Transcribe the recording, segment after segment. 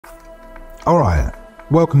Alright,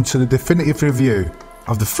 welcome to the definitive review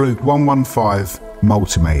of the Fluke 115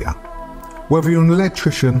 multimeter. Whether you're an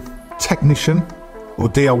electrician, technician or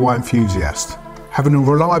DIY enthusiast, having a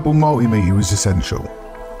reliable multimeter is essential.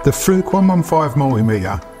 The Fluke 115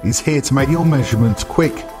 multimeter is here to make your measurements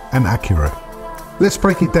quick and accurate. Let's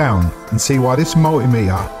break it down and see why this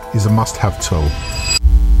multimeter is a must-have tool.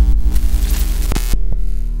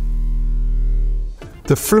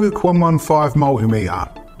 The Fluke 115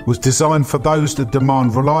 multimeter was designed for those that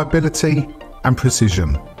demand reliability and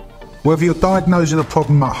precision. Whether you're diagnosing a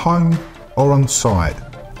problem at home or on site,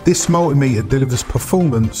 this multimeter delivers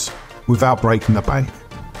performance without breaking the bank.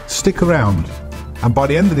 Stick around, and by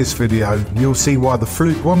the end of this video, you'll see why the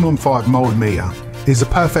Fluke 115 multimeter is a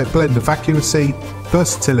perfect blend of accuracy,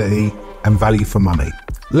 versatility, and value for money.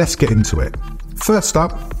 Let's get into it. First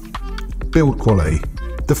up, build quality.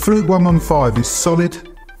 The Fluke 115 is solid,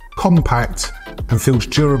 compact, and feels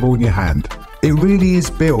durable in your hand. It really is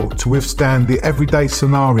built to withstand the everyday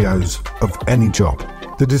scenarios of any job.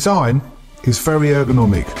 The design is very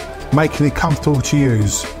ergonomic, making it comfortable to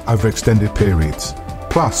use over extended periods.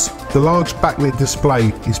 Plus, the large backlit display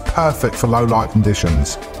is perfect for low light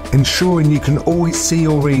conditions, ensuring you can always see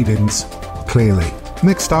your readings clearly.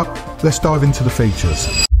 Next up, let's dive into the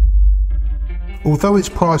features. Although its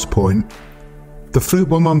price point, the Fluke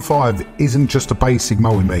 115 isn't just a basic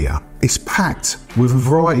multimeter. It's packed with a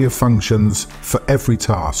variety of functions for every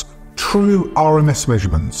task. True RMS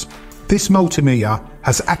measurements. This multimeter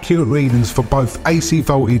has accurate readings for both AC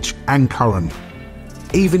voltage and current,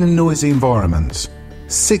 even in noisy environments.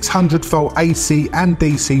 600 volt AC and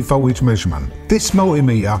DC voltage measurement. This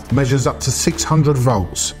multimeter measures up to 600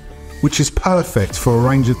 volts, which is perfect for a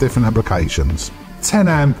range of different applications. 10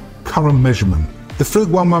 amp current measurement. The Fluke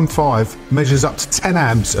 115 measures up to 10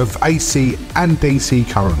 amps of AC and DC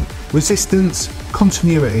current. Resistance,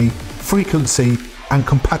 continuity, frequency and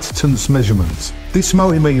capacitance measurements. This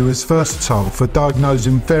multimeter is versatile for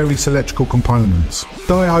diagnosing various electrical components.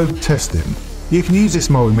 Diode testing. You can use this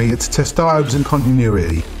multimeter to test diodes and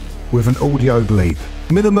continuity with an audio bleep.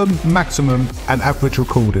 Minimum, maximum and average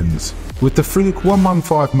recordings. With the Fluke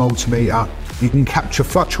 115 multimeter, you can capture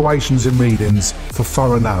fluctuations in readings for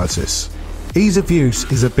thorough analysis. Ease of use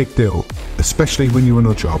is a big deal, especially when you're on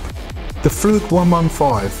a job. The Fluke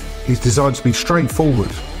 115 is designed to be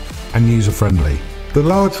straightforward and user-friendly. The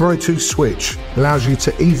large row 2 switch allows you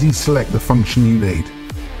to easily select the function you need,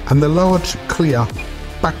 and the large, clear,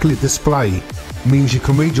 backlit display means you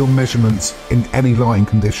can read your measurements in any lighting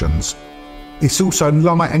conditions. It's also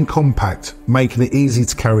light and compact, making it easy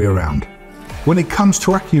to carry around. When it comes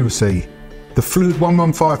to accuracy, the Fluke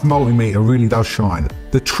 115 multimeter really does shine.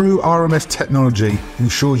 The True RMS technology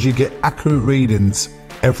ensures you get accurate readings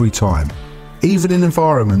every time, even in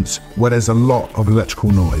environments where there's a lot of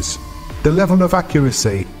electrical noise. The level of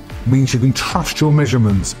accuracy means you can trust your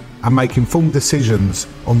measurements and make informed decisions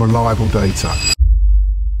on reliable data.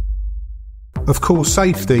 Of course,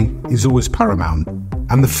 safety is always paramount,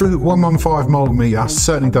 and the Fluke 115 multimeter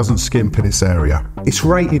certainly doesn't skimp in this area. It's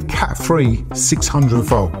rated Cat 3 600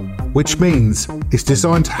 volt, which means it's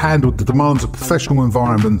designed to handle the demands of professional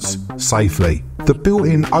environments safely. The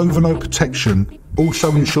built-in overload protection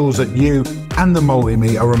also ensures that you and the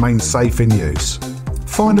multimeter remain safe in use.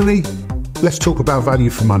 Finally, let's talk about value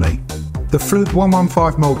for money. The Fluke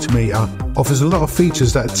 115 multimeter offers a lot of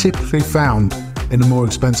features that are typically found in the more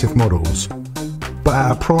expensive models, but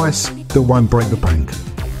at a price that won't break the bank.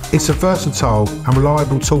 It's a versatile and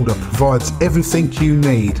reliable tool that provides everything you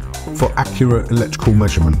need for accurate electrical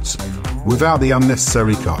measurements without the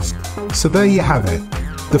unnecessary cost. So there you have it.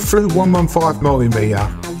 The Fluke 115 multimeter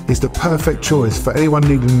is the perfect choice for anyone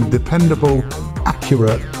needing a dependable,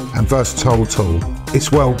 accurate and versatile tool.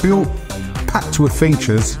 It's well built, packed with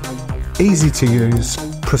features, easy to use,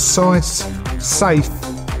 precise, safe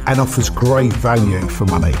and offers great value for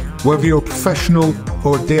money. Whether you're a professional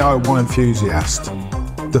or a DIY enthusiast,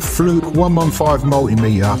 the Fluke 115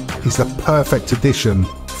 multimeter is the perfect addition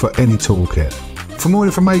for any toolkit. For more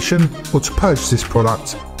information or to purchase this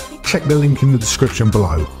product, check the link in the description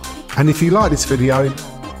below. And if you like this video,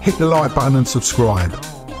 hit the like button and subscribe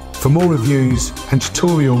for more reviews and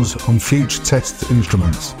tutorials on future test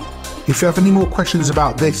instruments. If you have any more questions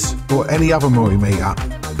about this or any other multimeter,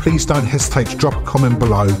 please don't hesitate to drop a comment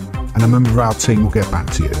below and a member of our team will get back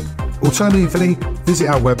to you. Alternatively, visit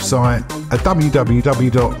our website at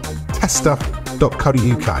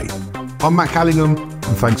www.tester.co.uk. I'm Matt Callingham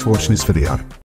and thanks for watching this video.